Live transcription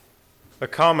A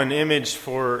common image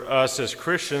for us as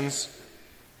Christians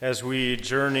as we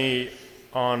journey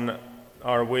on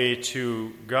our way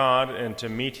to God and to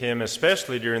meet Him,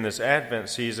 especially during this Advent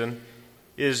season,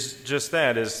 is just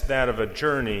that, is that of a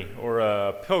journey or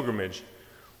a pilgrimage.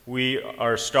 We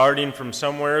are starting from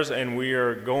somewheres and we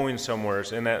are going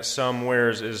somewheres, and that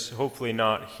somewheres is hopefully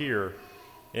not here,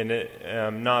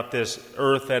 and not this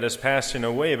earth that is passing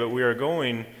away, but we are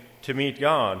going to meet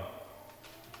God.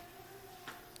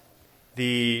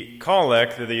 The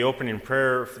collect, the opening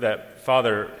prayer that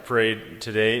Father prayed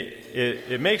today,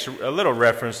 it makes a little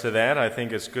reference to that. I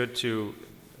think it's good to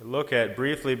look at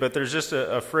briefly, but there's just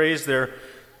a phrase there.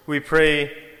 We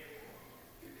pray,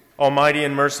 Almighty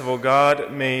and merciful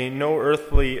God, may no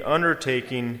earthly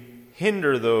undertaking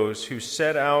hinder those who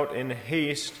set out in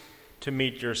haste to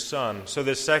meet your Son. So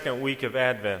this second week of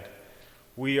Advent,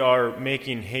 we are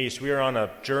making haste. We are on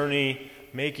a journey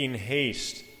making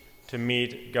haste to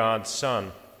meet God's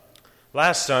Son.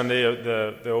 Last Sunday,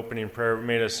 the opening prayer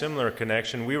made a similar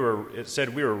connection. It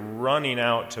said we were running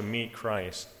out to meet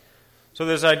Christ. So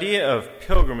this idea of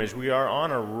pilgrimage, we are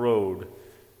on a road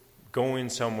going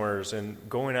somewheres and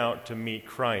going out to meet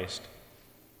Christ.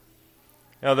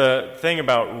 Now the thing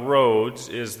about roads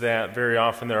is that very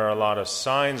often there are a lot of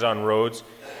signs on roads,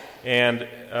 and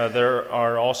there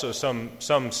are also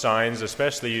some signs,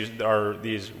 especially are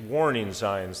these warning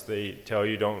signs. They tell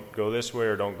you don't go this way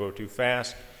or don't go too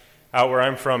fast. Out where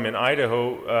I'm from in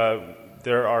Idaho,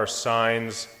 there are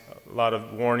signs, a lot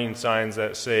of warning signs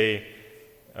that say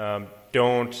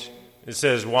it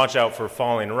says watch out for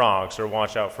falling rocks or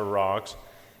watch out for rocks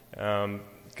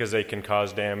because they can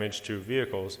cause damage to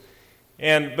vehicles.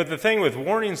 But the thing with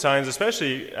warning signs,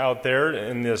 especially out there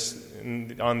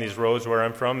on these roads where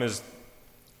I'm from, is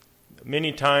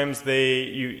many times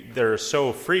they're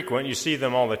so frequent, you see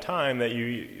them all the time, that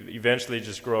you eventually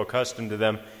just grow accustomed to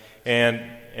them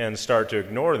and start to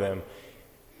ignore them.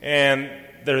 And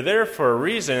they're there for a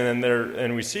reason,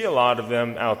 and we see a lot of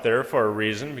them out there for a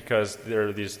reason, because there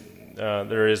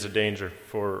is a danger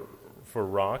for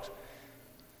rocks.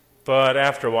 But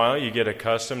after a while, you get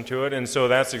accustomed to it, and so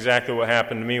that's exactly what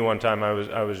happened to me one time.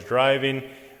 I was driving,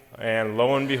 and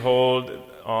lo and behold,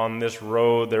 on this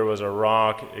road there was a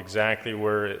rock exactly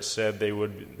where it said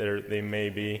they may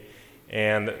be,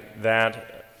 and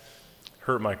that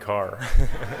hurt my car.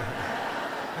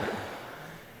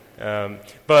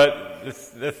 But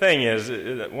the thing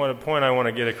is, one point I want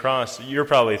to get across, you're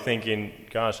probably thinking,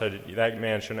 gosh, that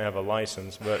man shouldn't have a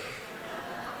license, but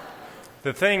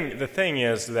the thing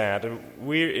is that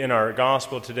we, in our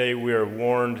gospel today, we are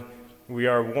warned,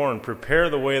 prepare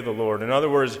the way of the Lord. In other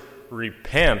words,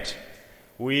 repent.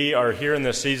 We are here in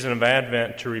the season of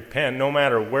Advent to repent, no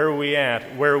matter where we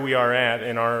are at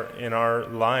in our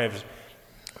lives.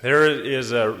 There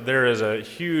is a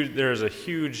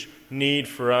huge need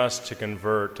for us to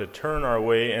convert, to turn our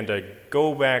way, and to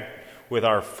go back with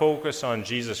our focus on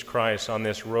Jesus Christ on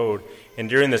this road. And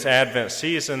during this Advent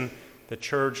season, the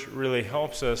church really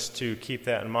helps us to keep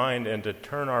that in mind and to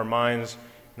turn our minds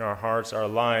and our hearts, our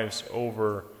lives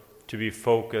over to be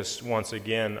focused once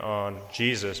again on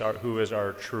Jesus, who is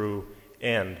our true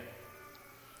end.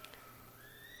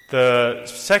 The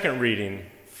second reading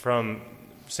from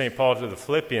St. Paul to the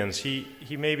Philippians,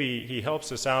 he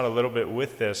helps us out a little bit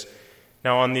with this.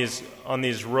 Now on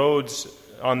this road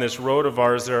of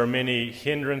ours, there are many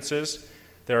hindrances.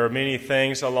 There are many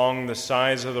things along the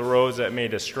sides of the roads that may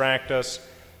distract us.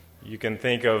 You can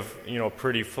think of,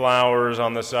 pretty flowers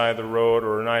on the side of the road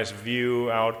or a nice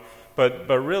view out. But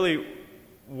really,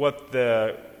 what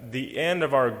the end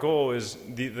of our goal is,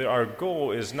 our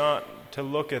goal is not to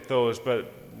look at those,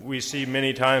 but we see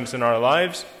many times in our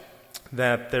lives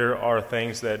that there are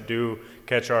things that do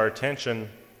catch our attention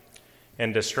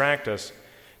and distract us.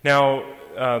 Now,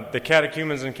 the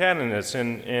catechumens and catechists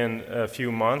in a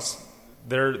few months,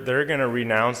 they're going to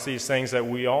renounce these things that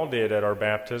we all did at our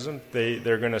baptism.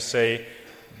 They're going to say,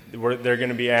 they're going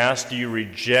to be asked, do you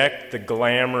reject the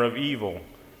glamour of evil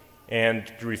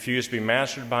and refuse to be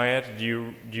mastered by it?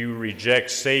 Do you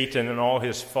reject Satan and all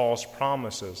his false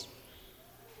promises?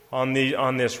 On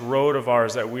this road of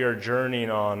ours that we are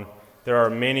journeying on, there are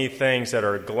many things that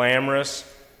are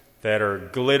glamorous, that are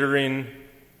glittering,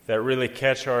 that really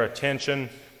catch our attention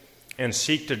and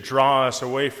seek to draw us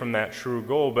away from that true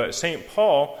goal. But St.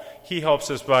 Paul, he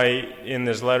helps us in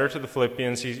this letter to the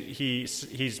Philippians,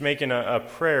 he's making a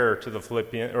prayer to the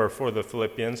Philippians, or for the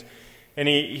Philippians, and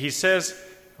he says,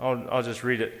 I'll just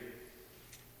read it.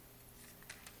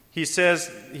 He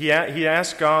says, he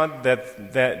asks God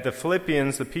that the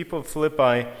Philippians, the people of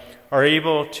Philippi, are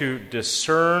able to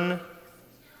discern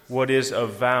what is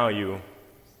of value,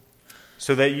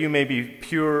 so that you may be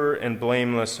pure and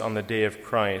blameless on the day of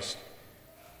Christ.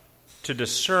 To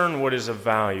discern what is of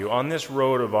value on this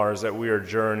road of ours that we are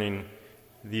journeying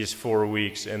these 4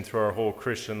 weeks and through our whole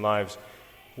Christian lives,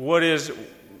 what is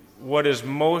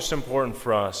most important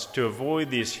for us to avoid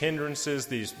these hindrances,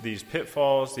 these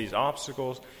pitfalls, these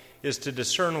obstacles, is to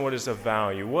discern what is of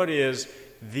value. What is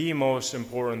the most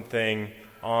important thing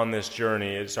on this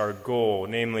journey? It's our goal,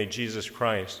 namely Jesus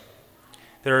Christ.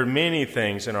 There are many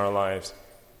things in our lives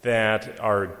that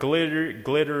are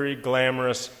glittery,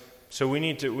 glamorous, so we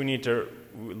need to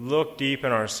look deep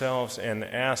in ourselves and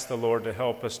ask the Lord to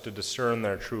help us to discern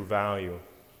their true value.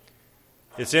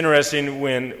 It's interesting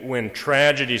when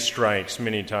tragedy strikes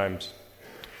many times.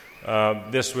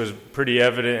 This was pretty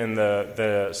evident in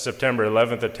the September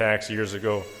 11th attacks years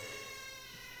ago.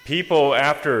 People,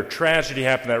 after tragedy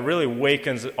happened, that really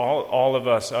wakens all of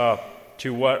us up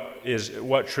to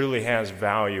what truly has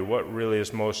value, what really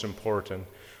is most important.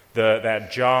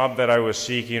 That job that I was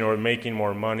seeking, or making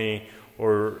more money,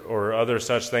 or other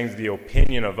such things, the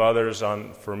opinion of others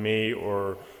for me,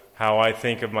 or how I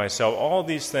think of myself, all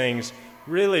these things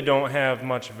really don't have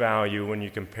much value when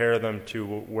you compare them to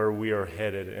where we are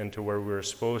headed and to where we're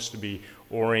supposed to be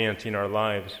orienting our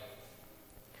lives.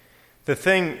 The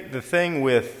thing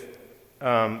with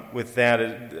that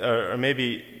is, or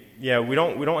maybe, we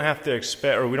don't have to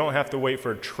expect, or we don't have to wait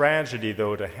for a tragedy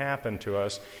though to happen to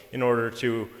us in order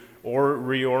to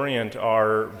reorient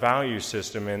our value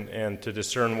system and to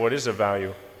discern what is of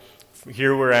value.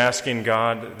 Here we're asking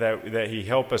God that He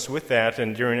help us with that,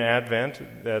 and during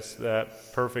Advent, that's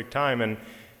that perfect time. And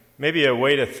maybe a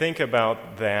way to think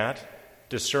about that,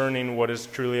 discerning what is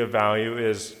truly of value,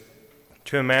 is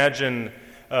to imagine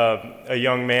a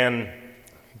young man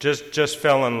just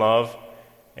fell in love,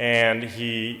 and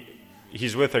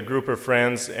he's with a group of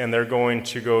friends, and they're going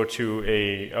to go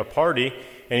to a party,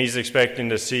 and he's expecting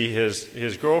to see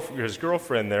his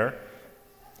girlfriend there.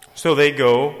 So they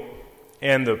go.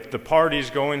 And the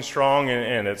party's going strong,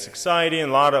 and it's exciting. A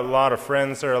lot of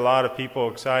friends there, a lot of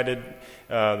people excited.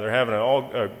 They're having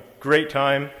a great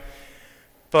time.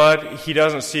 But he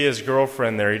doesn't see his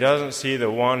girlfriend there. He doesn't see the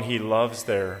one he loves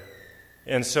there.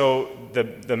 And so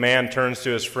the man turns to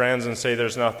his friends and say,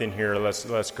 "There's nothing here.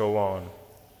 Let's go on."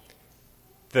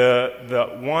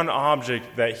 The one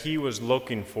object that he was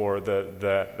looking for,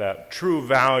 that true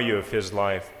value of his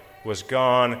life, was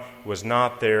gone, was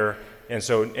not there.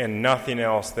 And nothing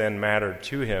else then mattered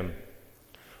to him.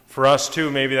 For us too,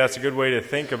 maybe that's a good way to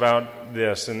think about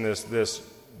this, and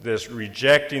this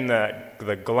rejecting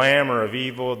the glamour of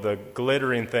evil, the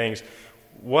glittering things.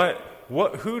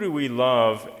 Who do we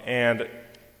love? And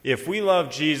if we love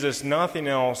Jesus, nothing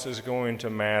else is going to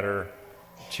matter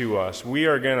to us. We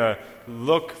are going to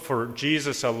look for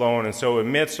Jesus alone. And so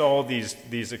amidst all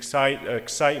these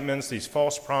excitements, these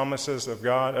false promises of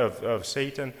God, of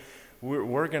Satan,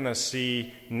 we're going to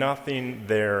see nothing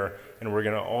there, and we're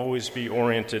going to always be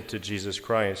oriented to Jesus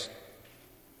Christ.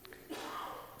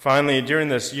 Finally, during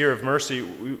this year of mercy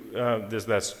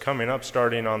that's coming up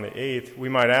starting on the 8th, we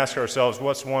might ask ourselves,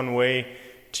 what's one way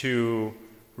to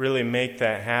really make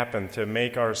that happen,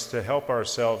 to help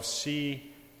ourselves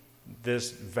see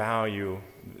this value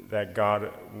that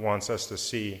God wants us to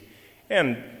see?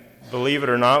 And believe it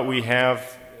or not, we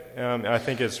have I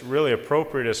think it's really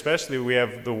appropriate, especially we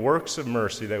have the works of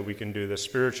mercy that we can do, the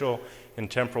spiritual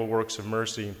and temporal works of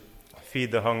mercy.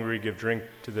 Feed the hungry, give drink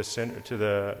to the sinner,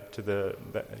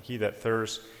 he that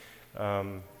thirsts,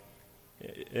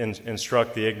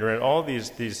 instruct the ignorant. All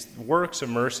these works of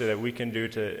mercy that we can do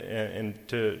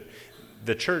to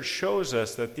the church shows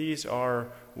us that these are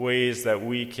ways that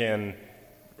we can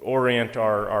orient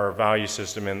our value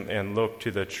system and look to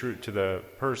the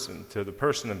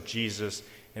person of Jesus,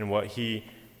 and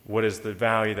what is the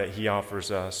value that He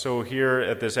offers us. So here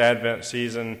at this Advent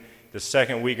season, the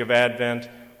second week of Advent,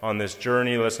 on this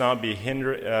journey, let's not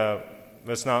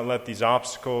let these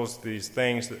obstacles, these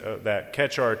things that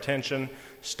catch our attention,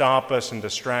 stop us and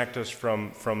distract us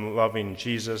from loving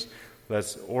Jesus.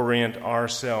 Let's orient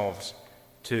ourselves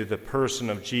to the person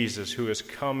of Jesus, who is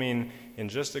coming in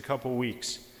just a couple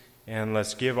weeks, and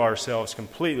let's give ourselves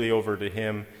completely over to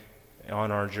Him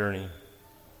on our journey.